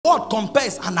word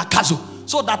compares anakazo,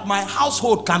 so that my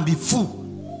household can be full.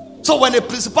 So when a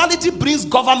principality brings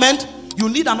government, you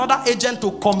need another agent to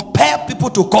compel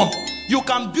people to come. You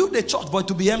can build a church, but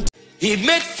to be empty. He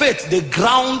made faith the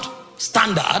ground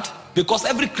standard, because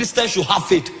every Christian should have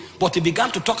faith. But he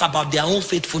began to talk about their own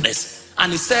faithfulness.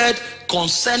 And he said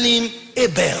concerning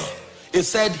Abel, he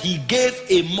said he gave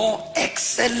a more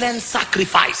excellent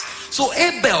sacrifice. So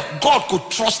Abel, God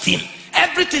could trust him.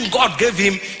 Everything God gave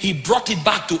him, he brought it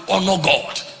back to honor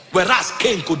God, whereas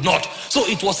Cain could not. So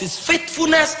it was his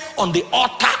faithfulness on the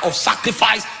altar of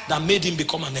sacrifice that made him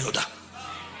become an elder.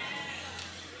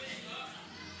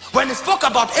 When he spoke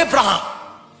about Abraham,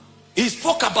 he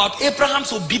spoke about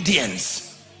Abraham's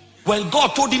obedience. When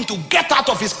God told him to get out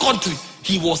of his country,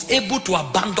 he was able to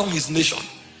abandon his nation,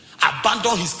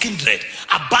 abandon his kindred,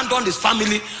 abandon his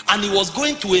family, and he was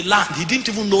going to a land. He didn't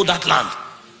even know that land,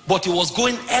 but he was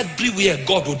going everywhere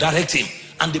God would direct him.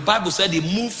 And the Bible said he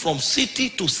moved from city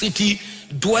to city,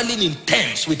 dwelling in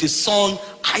tents with his son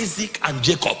Isaac and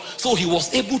Jacob. So he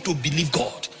was able to believe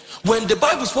God. When the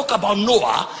Bible spoke about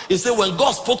Noah, it said when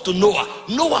God spoke to Noah,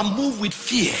 Noah moved with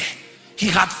fear. He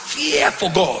had fear for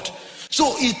God.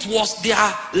 So it was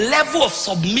their level of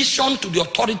submission to the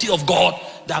authority of God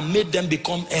that made them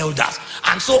become elders.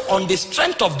 And so on the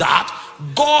strength of that,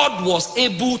 God was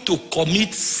able to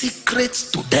commit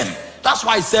secrets to them. That's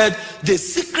why he said the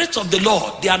secrets of the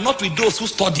Lord, they are not with those who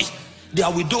study, they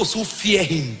are with those who fear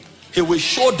him. He will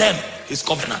show them his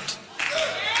covenant.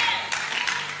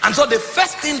 And so the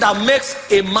first thing that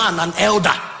makes a man an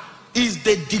elder is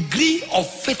the degree of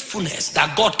faithfulness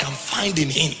that God can find in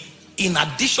him, in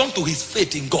addition to his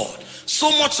faith in God. So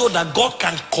much so that God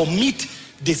can commit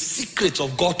the secrets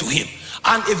of God to him.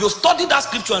 And if you study that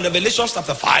scripture in Revelation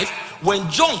chapter 5, when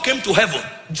John came to heaven,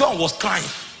 John was crying,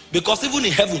 because even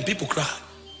in heaven people cry.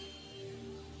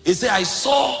 He said, I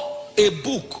saw a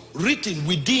book written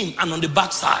within and on the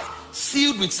backside,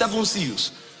 sealed with 7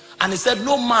 seals. And he said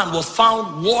no man was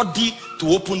found worthy to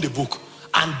open the book.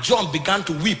 And John began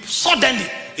to weep. Suddenly,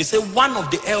 he said one of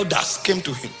the elders came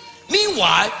to him.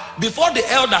 Meanwhile, before the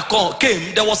elder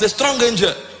came, there was a strong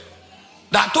angel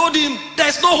that told him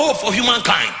there's no hope for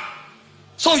humankind.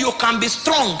 So you can be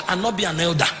strong and not be an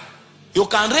elder. You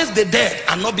can raise the dead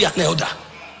and not be an elder.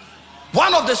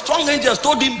 One of the strong angels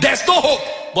told him there's no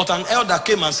hope. But an elder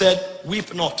came and said,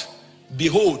 weep not.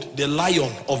 Behold, the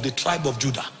Lion of the tribe of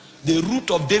Judah, the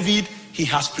root of David, he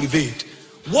has prevailed.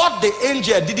 What the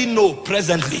angel didn't know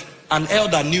presently, an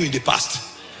elder knew in the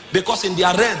past. Because in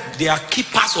their realm, they are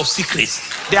keepers of secrets.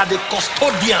 They are the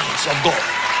custodians of God.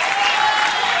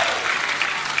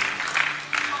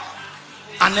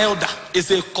 An elder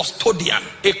is a custodian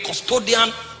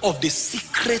of the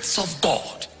secrets of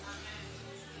God.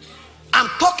 I'm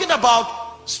talking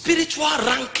about spiritual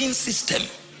ranking system,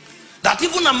 that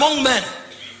even among men,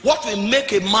 what will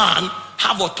make a man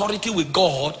have authority with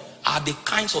God are the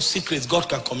kinds of secrets God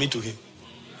can commit to him.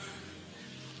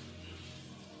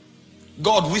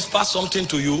 God whispers something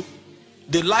to you,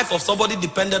 the life of somebody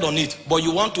depended on it, but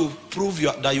you want to prove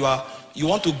that you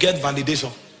want to get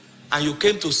validation, and you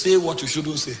came to say what you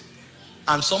shouldn't say,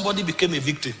 and somebody became a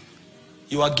victim.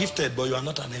 You are gifted, but you are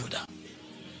not an elder.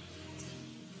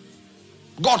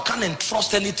 God can't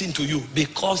entrust anything to you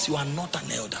because you are not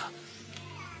an elder.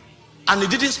 And it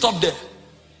didn't stop there.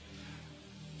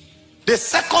 The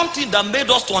second thing that made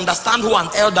us to understand who an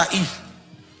elder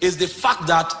is the fact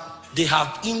that they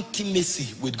have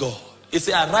intimacy with God. He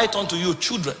said, I write unto you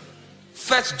children,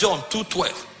 1 John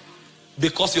 2:12,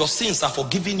 because your sins are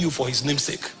forgiven you for his name's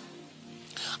sake.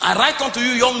 I write unto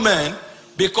you young men,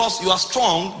 because you are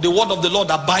strong, the word of the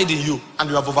Lord abide in you, and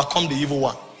you have overcome the evil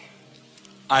one.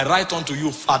 I write unto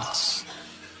you fathers,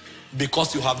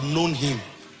 because you have known him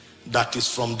that is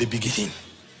from the beginning.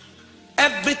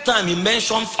 Every time he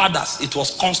mentioned fathers, it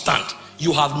was constant.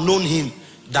 You have known him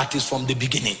that is from the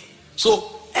beginning.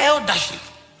 So eldership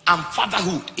and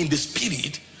fatherhood in the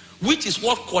spirit, which is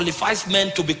what qualifies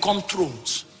men to become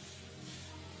thrones,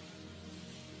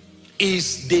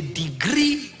 is the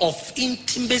degree of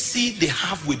intimacy they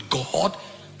have with God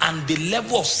and the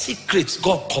level of secrets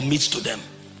God commits to them.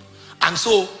 And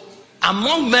so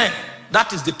among men,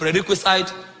 that is the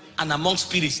prerequisite, and among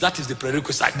spirits, that is the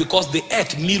prerequisite, because the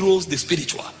earth mirrors the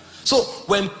spiritual. So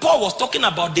when Paul was talking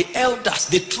about the elders,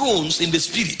 the thrones in the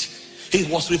spirit, he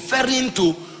was referring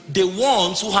to the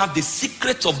ones who have the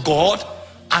secrets of God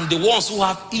and the ones who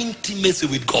have intimacy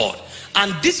with God.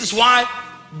 And this is why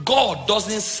God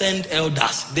doesn't send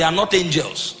elders. They are not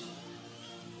angels.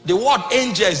 The word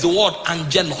angel is the word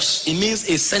angelos. It means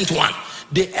a sent one.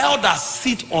 The elders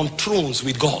sit on thrones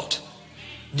with God.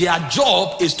 Their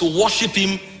job is to worship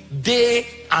him day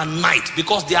and night,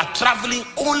 because they are traveling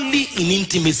only in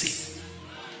intimacy.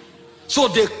 So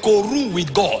they co-rule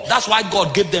with God. That's why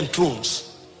God gave them thrones.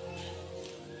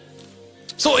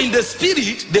 So in the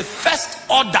spirit, the first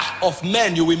order of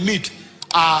men you will meet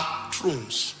are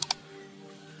thrones.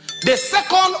 The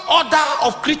second order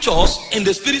of creatures in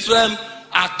the spirit realm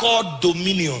are called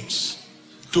dominions.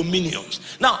 Dominions.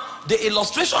 Now, the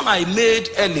illustration I made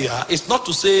earlier is not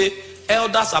to say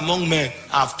elders among men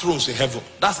have thrones in heaven.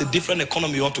 That's a different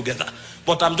economy altogether.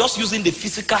 But I'm just using the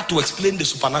physical to explain the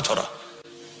supernatural.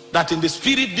 That in the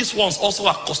spirit, these ones also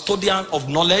are custodian of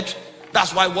knowledge.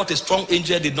 That's why what a strong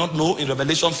angel did not know in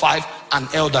Revelation 5, an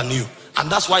elder knew. And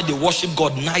that's why they worship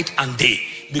God night and day.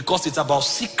 Because it's about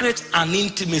secret and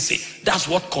intimacy. That's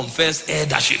what confers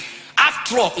eldership.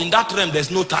 After all, in that realm, there's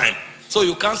no time. So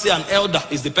you can't say an elder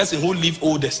is the person who lives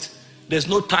oldest. There's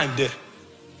no time there.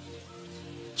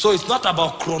 So it's not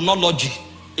about chronology.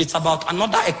 It's about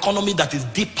another economy that is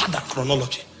deeper than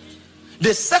chronology.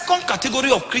 The second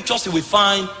category of creatures you will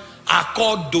find are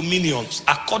called dominions,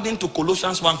 according to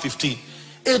Colossians 1:15.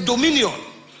 A dominion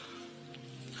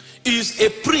is a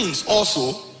prince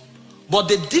also, but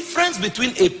the difference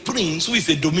between a prince who is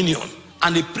a dominion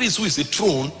and a prince who is a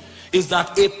throne is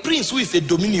that a prince who is a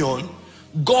dominion,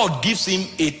 God gives him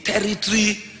a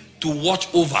territory to watch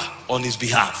over on his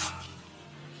behalf.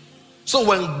 So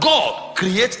when God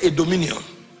creates a dominion,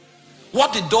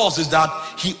 what it does is that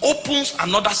he opens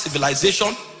another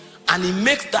civilization and he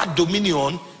makes that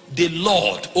dominion the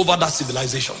Lord over that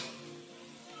civilization.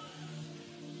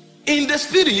 In the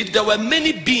spirit, there were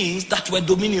many beings that were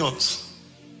dominions.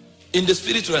 In the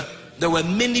spirit realm, there were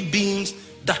many beings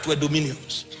that were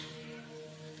dominions.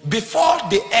 Before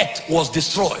the earth was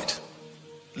destroyed,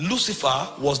 Lucifer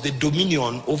was the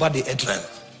dominion over the earth realm,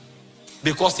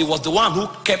 because he was the one who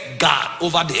kept guard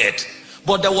over the earth.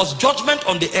 But there was judgment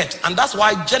on the earth, and that's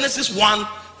why Genesis 1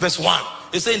 verse 1,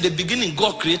 it says, in the beginning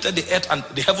God created the earth and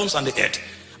the heavens and the earth,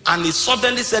 and he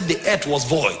suddenly said the earth was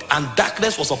void and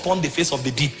darkness was upon the face of the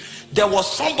deep. There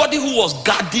was somebody who was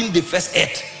guarding the first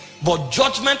earth, but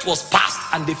judgment was passed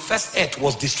and the first earth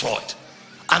was destroyed.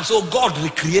 And so God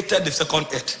recreated the second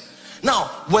earth. Now,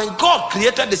 when God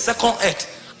created the second earth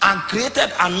and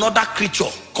created another creature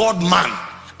called man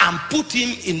and put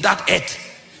him in that earth,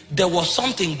 there was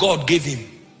something God gave him.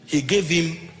 He gave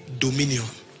him dominion.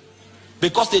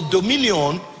 Because the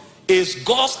dominion is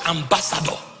God's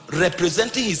ambassador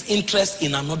representing his interest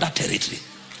in another territory.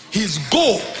 His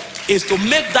goal is to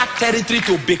make that territory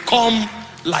to become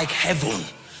like heaven,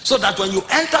 so that when you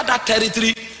enter that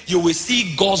territory, you will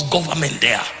see God's government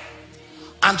there.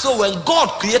 And so when God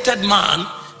created man,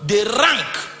 the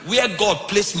rank where God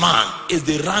placed man is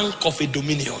the rank of a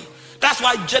dominion. That's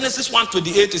why Genesis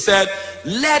 1:28, he said,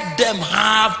 let them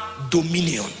have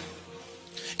dominion.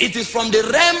 It is from the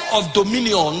realm of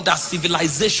dominion that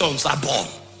civilizations are born.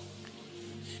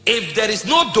 If there is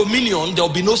no dominion, there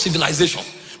will be no civilization.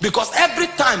 Because every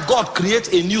time God creates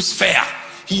a new sphere,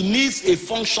 he needs a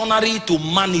functionary to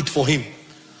man it for him.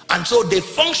 And so the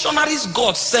functionaries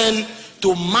God sent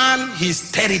to man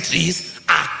his territories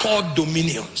are called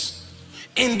dominions.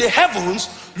 In the heavens,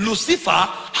 Lucifer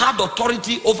had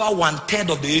authority over 1/3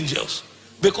 of the angels,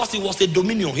 because he was a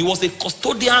dominion. He was a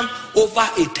custodian over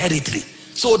a territory.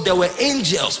 So there were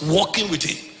angels walking with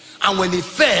him. And when he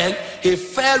fell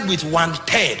with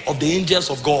 1/3 of the angels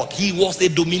of God. He was a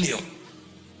dominion.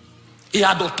 He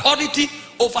had authority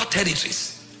over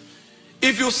territories.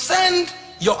 If you send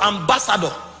your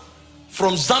ambassador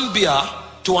from Zambia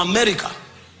to America,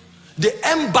 the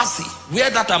embassy where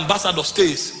that ambassador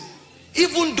stays,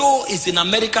 even though it's in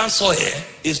American soil,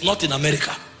 is not in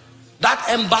America. That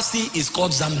embassy is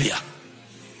called Zambia.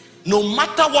 No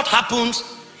matter what happens,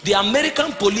 the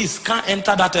American police can't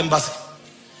enter that embassy.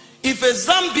 If a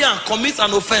Zambian commits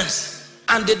an offense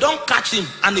and they don't catch him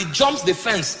and he jumps the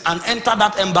fence and enter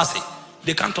that embassy,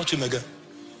 they can't touch him again.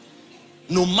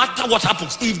 No matter what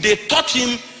happens, if they touch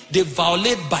him, they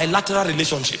violate bilateral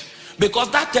relationship.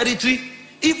 Because that territory,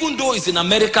 even though it's in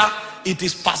America, it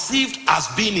is perceived as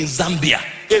being in Zambia.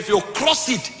 If you cross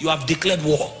it, you have declared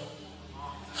war.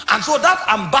 And so that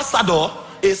ambassador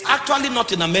is actually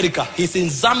not in America. He's in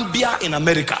Zambia in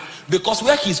America, because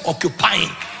where he's occupying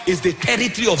is the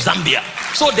territory of Zambia.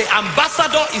 So the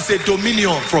ambassador is a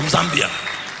dominion from Zambia.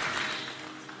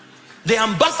 The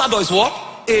ambassador is what?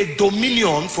 A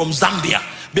dominion from Zambia,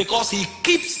 because he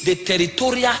keeps the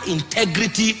territorial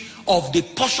integrity of the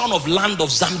portion of land of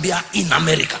Zambia in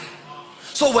America.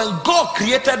 So when God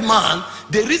created man,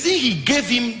 the reason he gave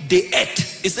him the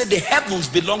earth, he said the heavens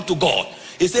belong to God.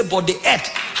 He said, but the earth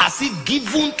has he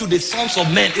given to the sons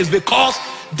of men, is because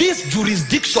this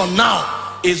jurisdiction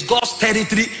now is God's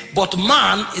territory, but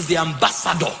man is the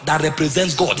ambassador that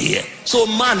represents God here. So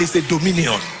man is a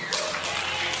dominion.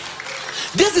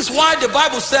 This is why the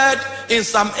Bible said in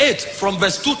Psalm 8 from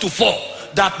verse 2 to 4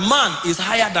 that man is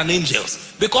higher than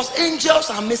angels, because angels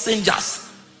are messengers.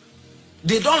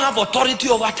 They don't have authority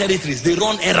over territories, they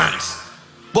run errands.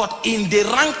 But in the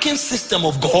ranking system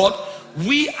of God,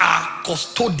 we are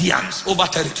custodians over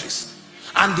territories.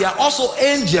 And there are also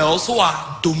angels who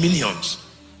are dominions.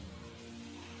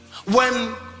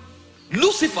 When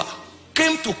Lucifer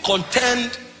came to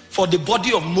contend for the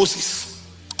body of Moses,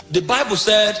 the Bible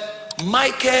said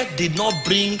Michael did not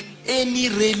bring any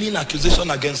railing accusation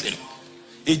against him.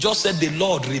 He just said, the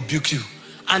Lord rebuke you.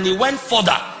 And he went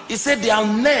further. He said, there are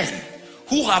men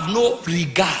who have no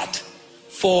regard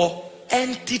for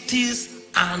entities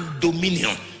and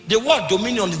dominion. The word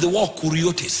dominion is the word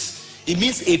kuriotes. It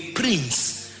means a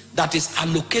prince that is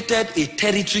allocated a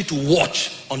territory to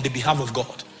watch on the behalf of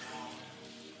God.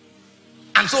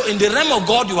 And so in the realm of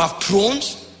God, you have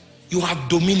thrones, you have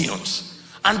dominions.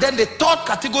 And then the third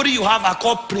category you have are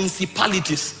called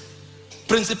principalities.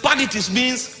 Principalities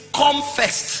means come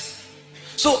first.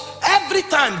 So every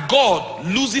time God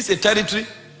loses a territory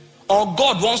or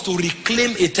God wants to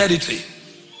reclaim a territory,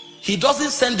 he doesn't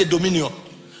send the dominion,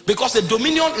 because the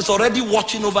dominion is already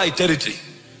watching over a territory.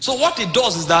 So what it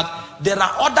does is that there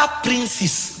are other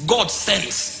princes God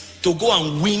sends to go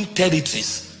and win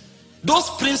territories. Those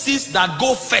princes that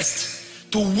go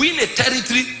first to win a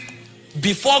territory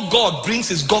before God brings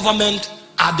his government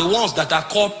are the ones that are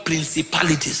called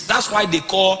principalities. That's why they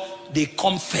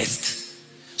come first.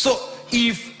 So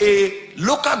if a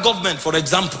local government, for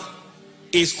example,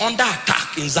 is under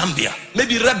attack in Zambia,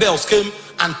 maybe rebels came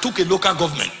and took a local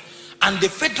government, and the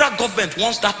federal government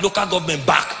wants that local government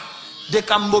back, they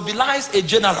can mobilize a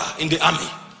general in the army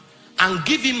and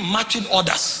give him marching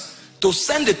orders to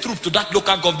send a troop to that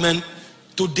local government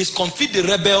to discomfit the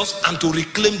rebels and to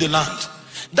reclaim the land.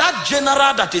 That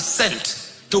general that is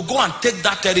sent to go and take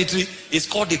that territory is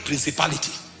called a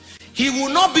principality. He will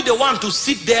not be the one to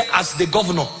sit there as the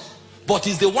governor, but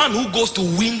he's the one who goes to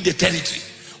win the territory.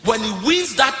 When he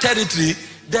wins that territory,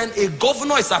 then a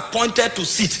governor is appointed to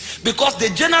sit, because the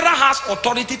general has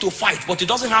authority to fight, but he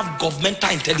doesn't have governmental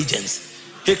intelligence.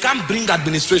 He can't bring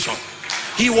administration.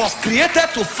 He was created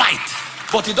to fight,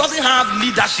 but he doesn't have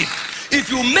leadership. If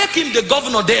you make him the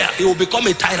governor there, he will become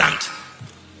a tyrant,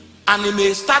 and he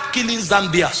may start killing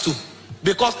Zambians too,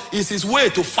 because it's his way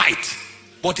to fight,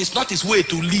 but it's not his way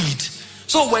to lead.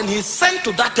 So when he's sent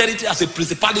to that territory as a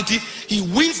principality, he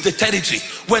wins the territory.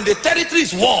 When the territory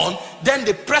is won, then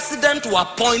the president will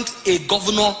appoint a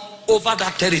governor over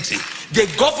that territory.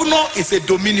 The governor is a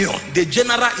dominion, the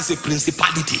general is a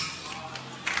principality.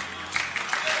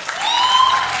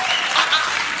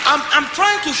 I'm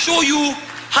trying to show you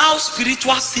how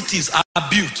spiritual cities are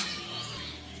built.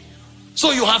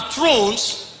 So you have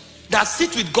thrones that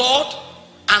sit with God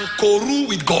and co-rule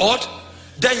with God.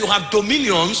 Then you have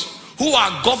dominions who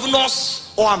are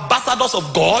governors or ambassadors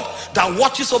of God that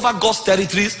watches over God's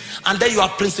territories. And then you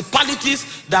have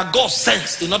principalities that God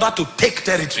sends in order to take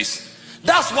territories.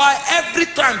 That's why every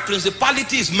time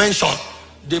principality is mentioned,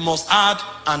 they must add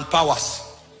and powers.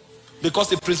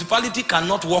 Because a principality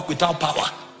cannot work without power.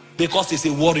 Because he's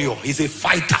a warrior, he's a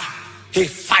fighter, he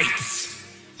fights.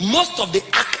 Most of the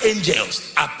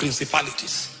archangels are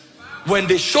principalities. When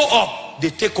they show up, they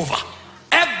take over.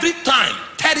 Every time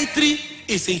territory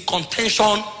is in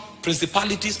contention,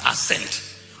 principalities are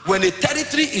sent. When a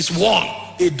territory is won,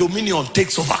 a dominion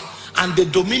takes over, and the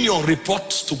dominion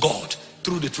reports to God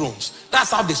through the thrones.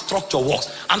 That's how the structure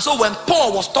works. And so when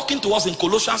Paul was talking to us in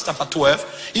Colossians chapter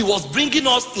 12, he was bringing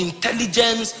us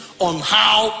intelligence on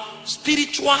how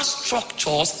spiritual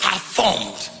structures are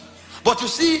formed. But you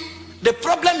see, the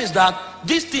problem is that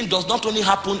this thing does not only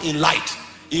happen in light,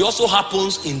 it also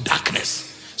happens in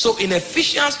darkness. So in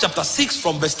Ephesians chapter 6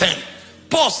 from verse 10,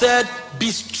 Paul said,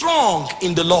 be strong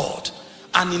in the Lord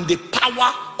and in the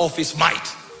power of his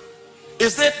might. He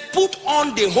said, put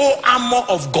on the whole armor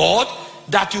of God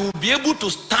that you will be able to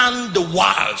stand the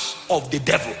wiles of the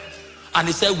devil. And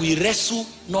he said, we wrestle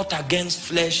not against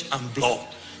flesh and blood.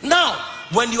 Now,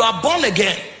 when you are born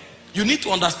again, you need to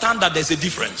understand that there's a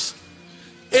difference.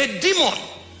 A demon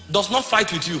does not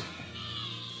fight with you.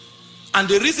 And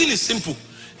the reason is simple.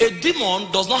 A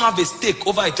demon does not have a stake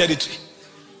over a territory.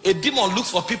 A demon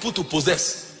looks for people to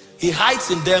possess. He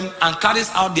hides in them and carries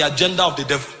out the agenda of the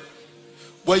devil.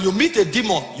 When you meet a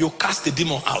demon, you cast the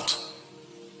demon out.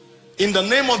 In the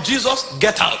name of Jesus,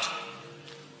 get out.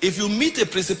 If you meet a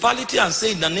principality and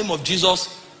say in the name of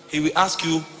Jesus, he will ask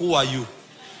you, who are you?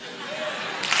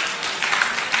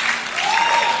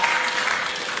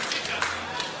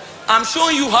 I'm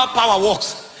showing you how power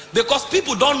works, because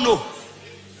people don't know.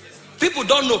 People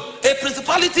don't know. A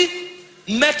principality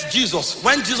met Jesus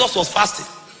when Jesus was fasting,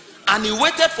 and he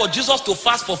waited for Jesus to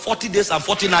fast for 40 days and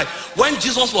 40 nights when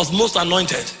Jesus was most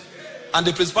anointed. And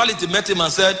the principality met him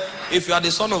and said, if you are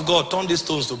the Son of God, turn these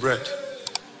stones to bread.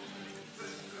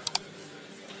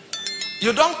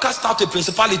 You don't cast out a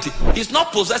principality. He's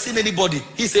not possessing anybody.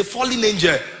 He's a fallen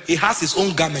angel. He has his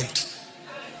own garment.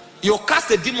 You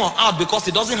cast a demon out because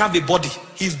he doesn't have a body.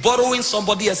 He's borrowing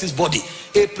somebody else's body.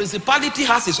 A principality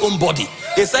has his own body.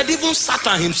 He said even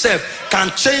Satan himself can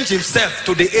change himself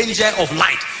to the angel of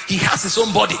light. He has his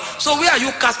own body. So where are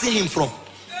you casting him from?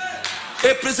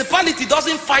 A principality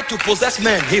doesn't fight to possess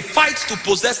men. He fights to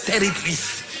possess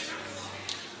territories.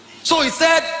 So he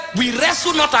said, we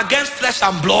wrestle not against flesh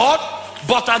and blood,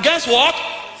 but against what?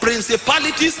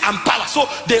 Principalities and powers. So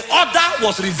the order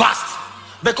was reversed.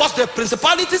 Because the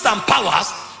principalities and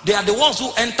powers, they are the ones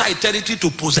who enter a territory to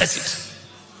possess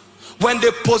it. When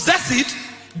they possess it,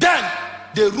 then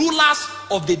the rulers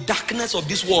of the darkness of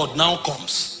this world now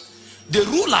comes. The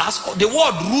rulers, the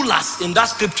word rulers in that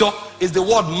scripture is the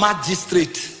word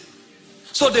magistrate.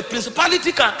 So the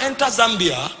principality can enter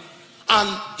Zambia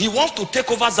and he wants to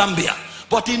take over Zambia.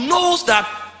 But he knows that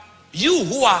you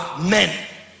who are men,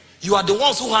 you are the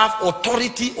ones who have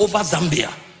authority over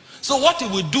Zambia. So what he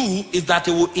will do is that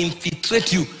he will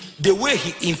infiltrate you the way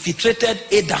he infiltrated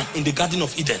Adam in the Garden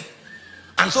of Eden.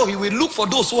 And so he will look for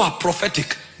those who are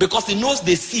prophetic, because he knows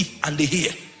they see and they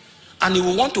hear. And he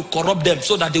will want to corrupt them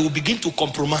so that they will begin to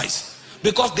compromise.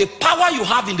 Because the power you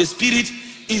have in the spirit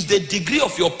is the degree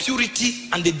of your purity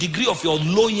and the degree of your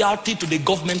loyalty to the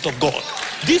government of God.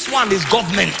 This one is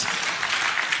government.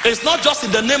 It's not just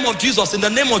in the name of Jesus. In the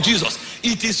name of Jesus,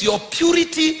 it is your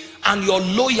purity and your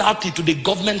loyalty to the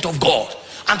government of God.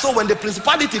 And so when the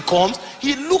principality comes,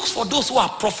 he looks for those who are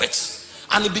prophets,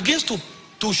 and he begins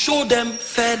to show them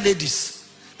fair ladies.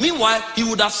 Meanwhile, he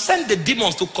would have sent the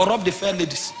demons to corrupt the fair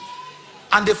ladies.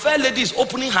 And the fair lady is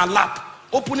opening her lap,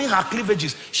 opening her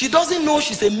cleavages. She doesn't know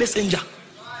she's a messenger,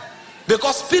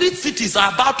 because spirit cities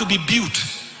are about to be built.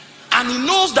 And he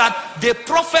knows that the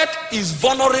prophet is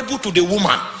vulnerable to the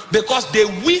woman, because the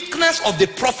weakness of the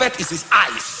prophet is his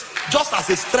eyes, just as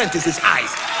his strength is his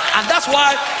eyes. And that's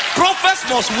why prophets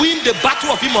must win the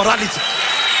battle of immorality.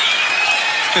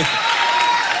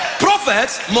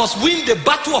 Prophets must win the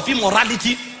battle of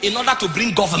immorality in order to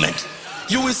bring government.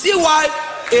 You will see why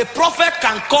a prophet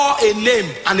can call a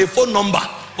name and a phone number,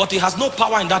 but he has no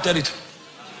power in that territory.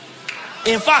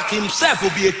 In fact, himself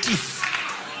will be a thief.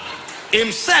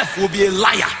 Himself will be a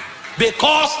liar,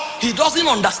 because he doesn't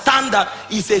understand that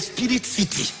it's a spirit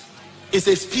city. It's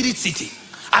a spirit city.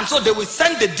 And so they will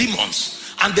send the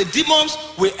demons, and the demons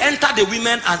will enter the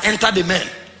women and enter the men.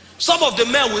 Some of the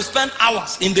men will spend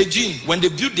hours in the gym. When they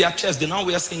build their chest, they now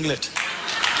wear singlet.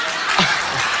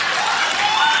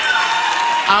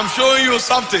 I'm showing you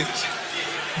something.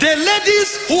 The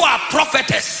ladies who are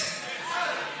prophetess,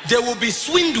 they will be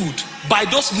swindled by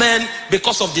those men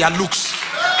because of their looks.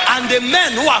 And the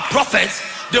men who are prophets,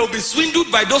 they will be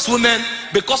swindled by those women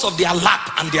because of their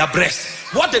lap and their breast.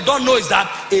 What they don't know is that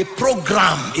a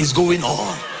program is going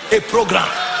on. A program.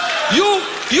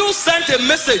 You sent a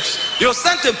message.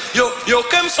 You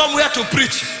came somewhere to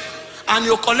preach, and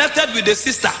you connected with the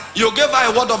sister. You gave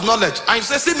her a word of knowledge, and you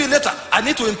say, see me later, I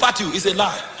need to impart you. It's a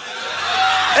lie.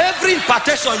 Every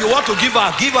impartation you want to give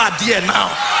her dear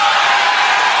now.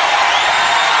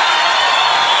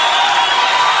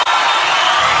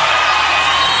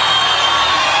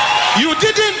 You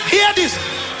didn't hear this.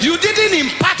 You didn't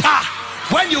impart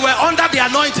her when you were under the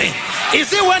anointing.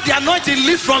 Is it when the anointing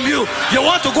leaves from you, you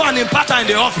want to go and impart her in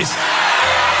the office?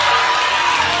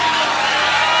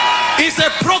 It's a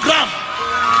program.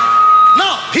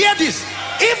 Now, hear this.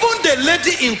 Even the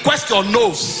lady in question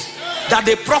knows that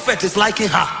the prophet is liking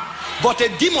her, but a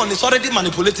demon is already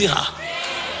manipulating her.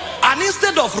 And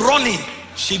instead of running,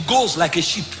 she goes like a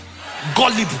sheep,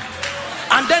 gullible.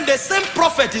 And then the same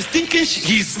prophet is thinking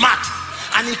he's smart,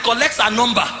 and he collects her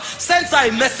number, sends her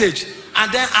a message,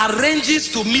 and then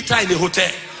arranges to meet her in the hotel.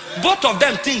 Both of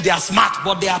them think they are smart,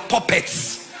 but they are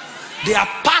puppets. They are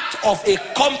part of a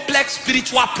complex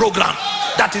spiritual program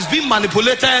that is being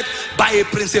manipulated by a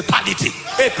principality.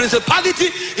 A principality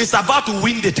is about to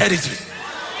win the territory.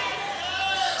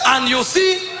 And you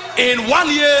see, in 1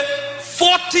 year,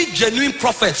 40 genuine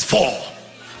prophets fall.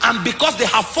 And because they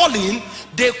have fallen,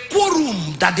 the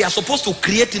quorum that they are supposed to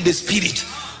create in the spirit,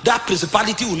 that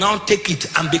principality will now take it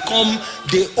and become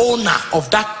the owner of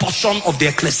that portion of the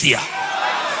ecclesia.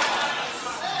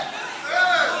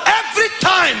 Every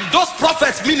time those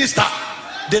prophets minister,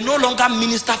 they no longer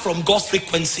minister from God's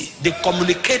frequency. They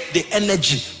communicate the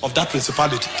energy of that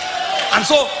principality. And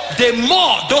so the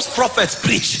more those prophets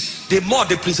preach, the more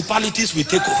the principalities will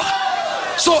take over.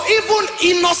 So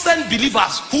even innocent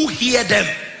believers who hear them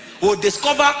will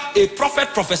discover a prophet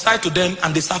prophesied to them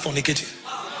and they start fornicating.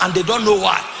 And they don't know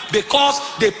why. Because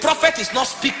the prophet is not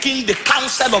speaking the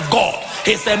counsel of God.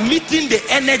 He's emitting the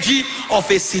energy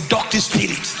of a seductive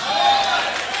spirit.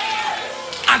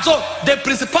 And so the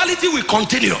principality will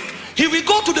continue. He will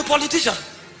go to the politician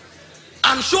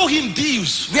and show him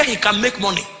deals where he can make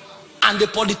money. And the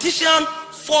politician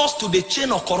falls to the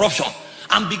chain of corruption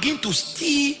and begin to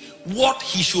steal what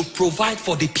he should provide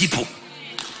for the people.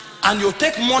 And you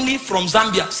take money from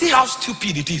Zambia. See how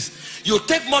stupid it is. You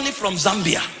take money from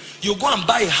Zambia. You go and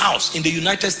buy a house in the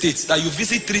United States that you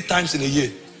visit 3 times in a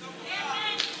year.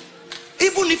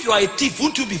 Even if you are a thief,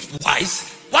 won't you be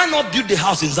wise? Why not build the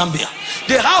house in Zambia?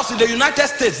 The house in the United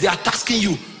States, they are taxing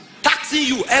you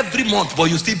every month, but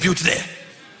you still build there.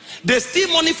 They steal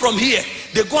money from here.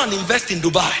 They go and invest in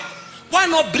Dubai. Why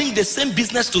not bring the same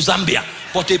business to Zambia,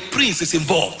 but a prince is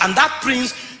involved, and that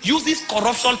prince uses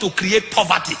corruption to create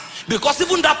poverty, because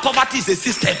even that poverty is a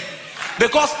system.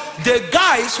 Because the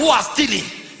guys who are stealing,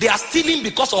 they are stealing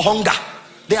because of hunger.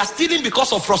 They are stealing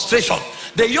because of frustration.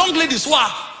 The young ladies who are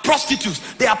prostitutes,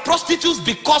 they are prostitutes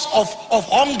because of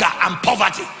hunger and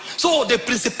poverty. So the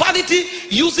principality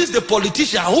uses the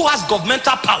politician who has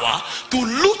governmental power to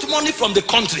loot money from the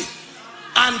country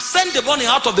and send the money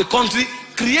out of the country,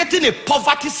 creating a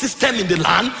poverty system in the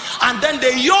land. And then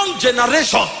the young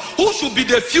generation, who should be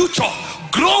the future,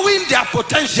 growing their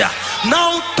potential,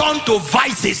 now turn to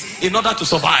vices in order to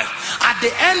survive. At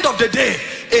the end of the day,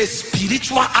 a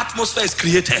spiritual atmosphere is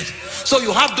created. So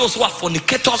you have those who are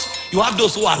fornicators, you have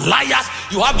those who are liars,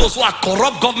 you have those who are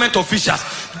corrupt government officials.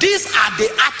 These are the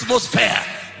atmosphere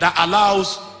that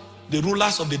allows the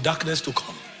rulers of the darkness to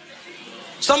come.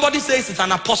 Somebody says it's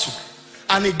an apostle,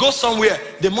 and he goes somewhere.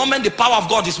 The moment the power of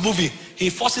God is moving, he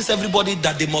forces everybody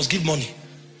that they must give money.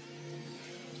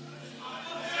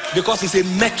 Because he's a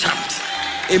merchant.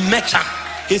 A merchant.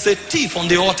 He's a thief on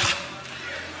the altar.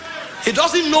 He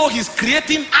doesn't know he's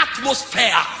creating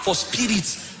atmosphere for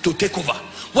spirits to take over.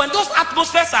 When those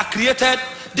atmospheres are created,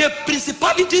 the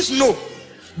principalities know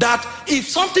that if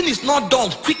something is not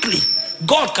done quickly,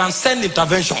 God can send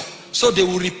intervention. So they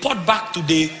will report back to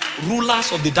the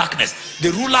rulers of the darkness.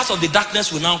 The rulers of the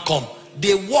darkness will now come.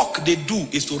 The work they do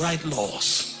is to write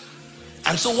laws.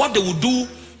 And so what they will do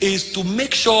is to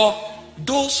make sure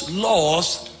those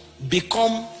laws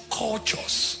become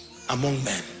cultures among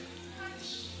men.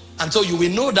 And so you will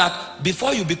know that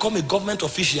before you become a government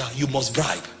official, you must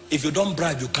bribe. If you don't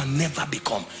bribe, you can never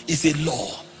become. It's a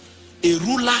law. A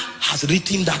ruler has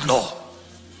written that law.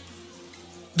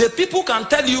 The people can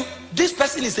tell you, this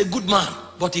person is a good man,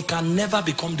 but he can never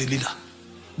become the leader.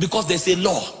 Because there's a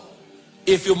law.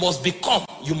 If you must become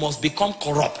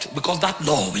corrupt, because that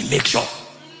law will make sure.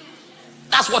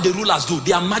 That's what the rulers do.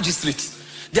 They are magistrates.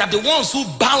 They are the ones who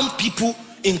bound people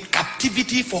in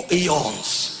captivity for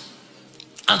aeons.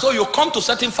 And so you come to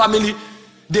certain family,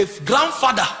 the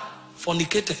grandfather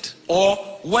fornicated or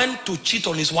went to cheat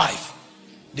on his wife.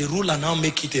 The ruler now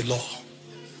make it a law.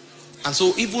 And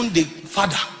so even the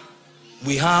father,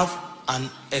 we have an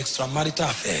extramarital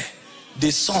affair.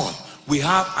 The son, we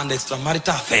have an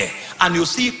extramarital affair. And you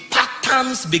see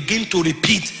patterns begin to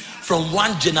repeat from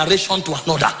one generation to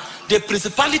another. The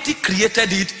principality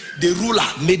created it, the ruler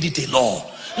made it a law.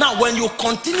 Now when you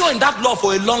continue in that law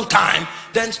for a long time,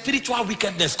 then spiritual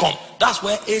wickedness comes. That's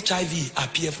where HIV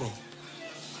appear from.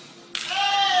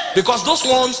 Because those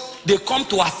ones, they come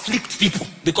to afflict people,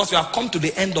 because you have come to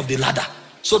the end of the ladder,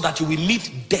 so that you will meet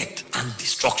death and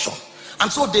destruction. And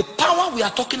so the power we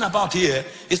are talking about here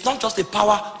is not just a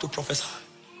power to prophesy,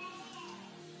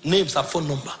 names and phone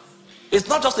number. It's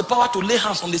not just the power to lay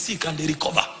hands on the sick and they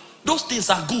recover. Those things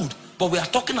are good, but we are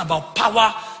talking about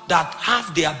power that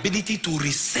have the ability to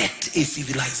reset a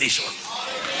civilization.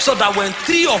 So that when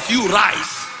 3 of you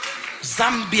rise,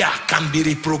 Zambia can be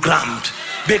reprogrammed,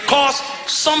 because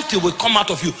something will come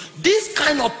out of you. This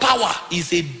kind of power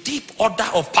is a deep order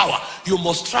of power. You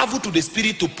must travel to the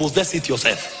spirit to possess it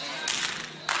yourself.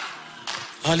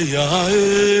 Aliyah,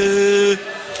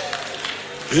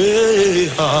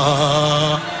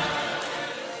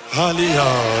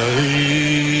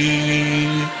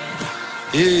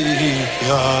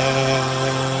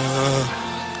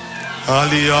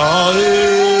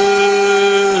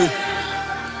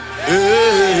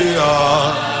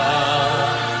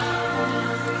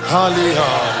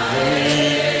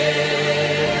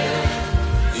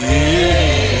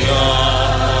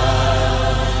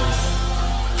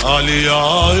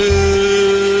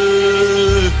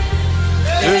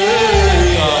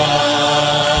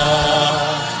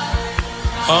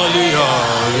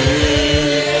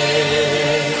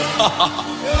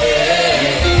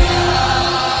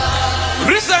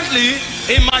 Recently,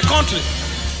 in my country,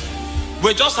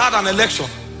 we just had an election,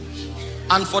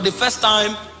 and for the first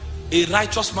time, a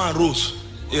righteous man rose.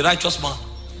 A righteous man.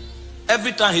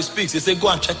 Every time he speaks, he says, "Go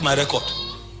and check my record."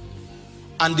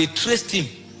 And they traced him.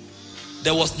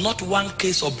 There was not one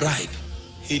case of bribe.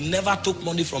 He never took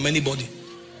money from anybody.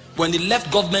 When he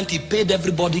left government, he paid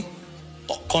everybody,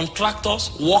 contractors,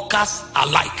 workers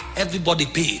alike. Everybody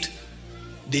paid.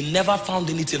 They never found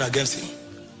anything against him.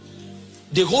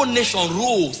 The whole nation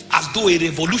rose as though a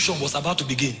revolution was about to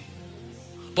begin.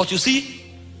 But you see,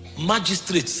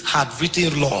 magistrates had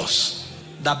written laws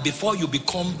that before you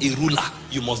become a ruler,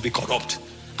 you must be corrupt.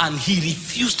 And he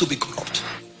refused to be corrupt.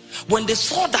 When they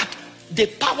saw that the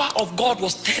power of God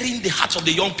was stirring the hearts of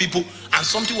the young people and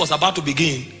something was about to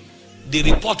begin, the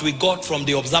report we got from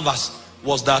the observers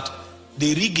was that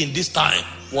the rigging this time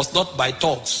was not by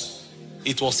thugs,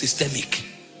 it was systemic.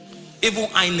 Even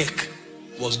INEC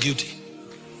was guilty.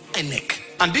 INEC.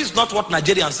 And this is not what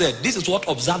Nigerians said, this is what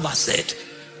observers said,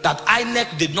 that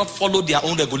INEC did not follow their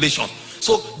own regulation.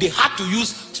 So they had to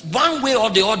use one way or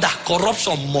the other,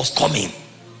 corruption must come in.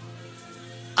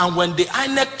 And when the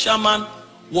INEC chairman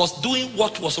was doing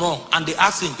what was wrong and they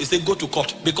asked him, he said, "Go to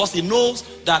court," because he knows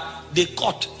that the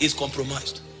court is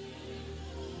compromised.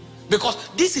 Because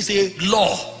this is a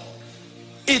law.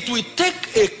 It will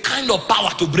take a kind of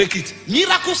power to break it.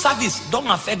 Miracle service don't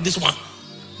affect this one.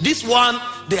 This one,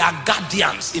 they are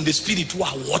guardians in the spirit who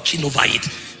are watching over it.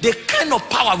 The kind of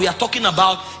power we are talking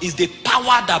about is the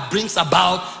power that brings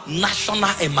about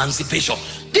national emancipation.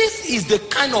 This is the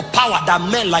kind of power that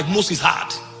men like Moses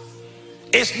had.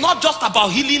 It's not just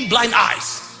about healing blind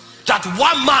eyes, that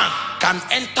one man can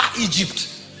enter Egypt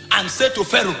and say to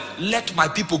Pharaoh, "Let my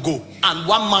people go," and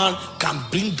one man can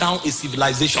bring down a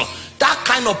civilization. That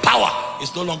kind of power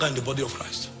is no longer in the body of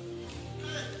Christ.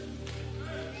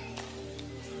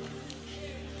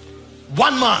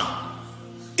 One man.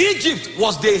 Egypt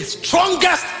was the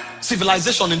strongest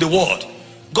civilization in the world.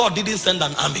 God didn't send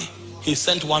an army, he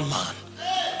sent one man.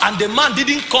 And the man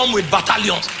didn't come with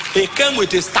battalions, he came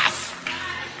with a staff.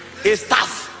 A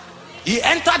staff. He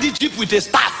entered Egypt with a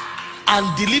staff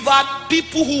and delivered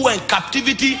people who were in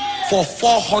captivity for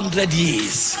 400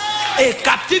 years. A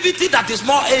captivity that is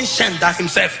more ancient than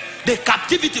himself. The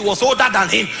captivity was older than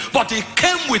him, but he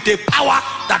came with a power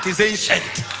that is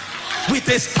ancient. With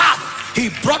a staff, he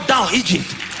brought down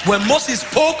Egypt. When Moses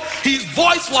spoke, his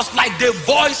voice was like the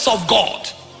voice of God.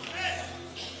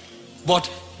 But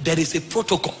there is a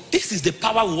protocol. This is the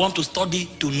power we want to study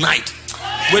tonight.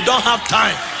 We don't have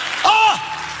time. Oh,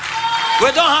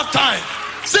 we don't have time.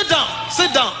 Sit down,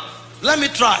 sit down. Let me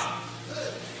try.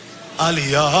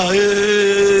 Aliyah,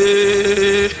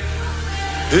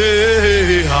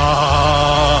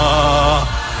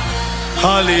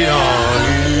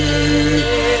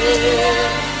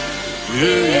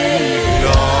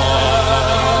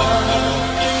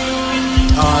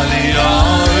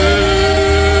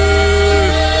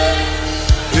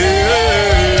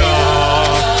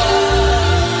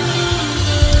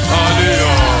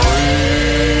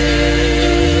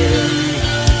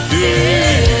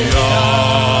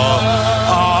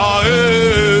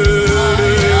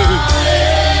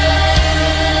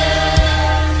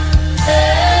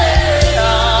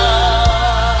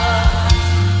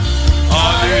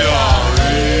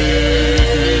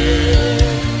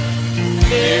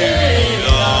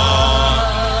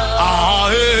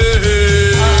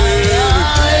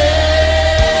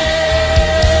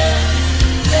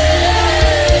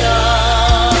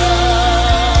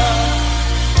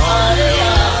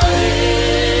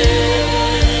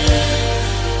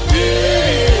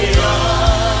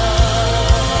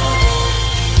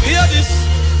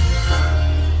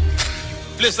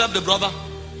 Please help the brother.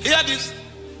 Hear this.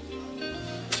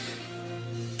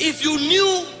 If you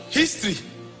knew history,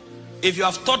 if you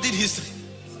have studied history,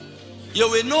 you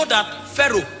will know that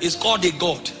Pharaoh is called a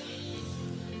god.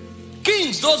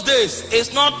 Kings those days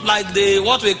is not like the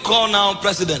what we call now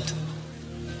president.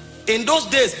 In those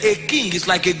days, a king is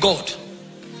like a god.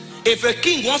 If a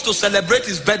king wants to celebrate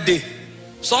his birthday,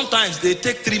 sometimes they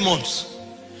take 3 months,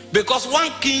 because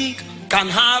one king can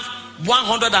have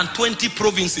 120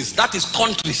 provinces, that is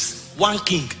countries. One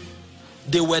king,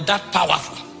 they were that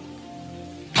powerful.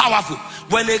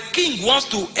 When a king wants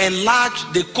to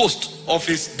enlarge the coast of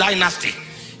his dynasty,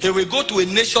 he will go to a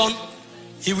nation,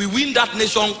 he will win that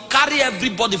nation, carry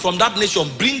everybody from that nation,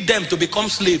 bring them to become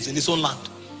slaves in his own land.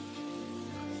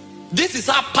 This is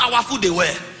how powerful they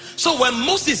were. So when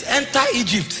Moses entered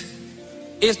Egypt,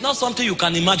 it's not something you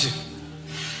can imagine.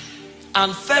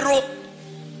 And Pharaoh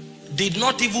did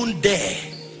not even dare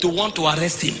to want to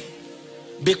arrest him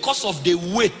because of the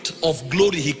weight of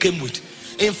glory he came with.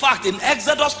 In fact, in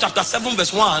Exodus chapter 7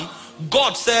 verse 1,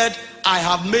 God said, I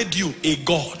have made you a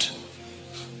God.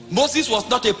 Moses was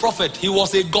not a prophet, he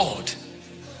was a God.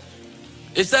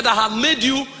 He said, I have made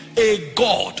you a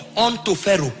God unto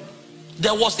Pharaoh.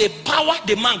 There was a power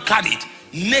the man carried.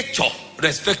 Nature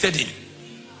respected him.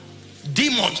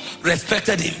 Demons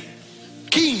respected him.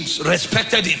 Kings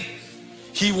respected him.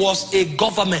 He was a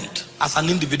government as an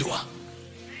individual.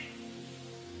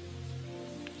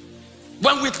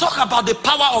 When we talk about the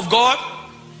power of God,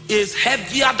 it's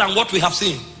heavier than what we have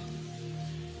seen.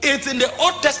 It's in the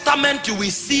Old Testament you will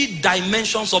see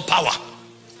dimensions of power.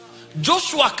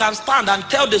 Joshua can stand and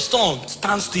tell the sun,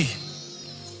 stand still.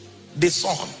 The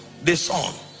sun.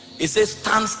 It says,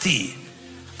 stand still.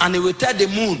 And he will tell the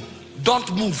moon, don't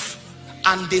move.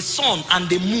 And the sun and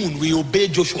the moon will obey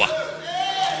Joshua.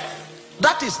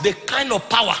 That is the kind of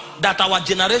power that our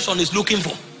generation is looking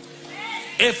for.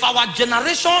 If our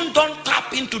generation don't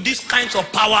tap into these kinds of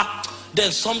power,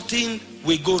 then something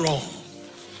will go wrong.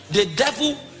 The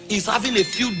devil is having a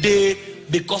field day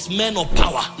because men of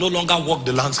power no longer walk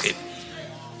the landscape.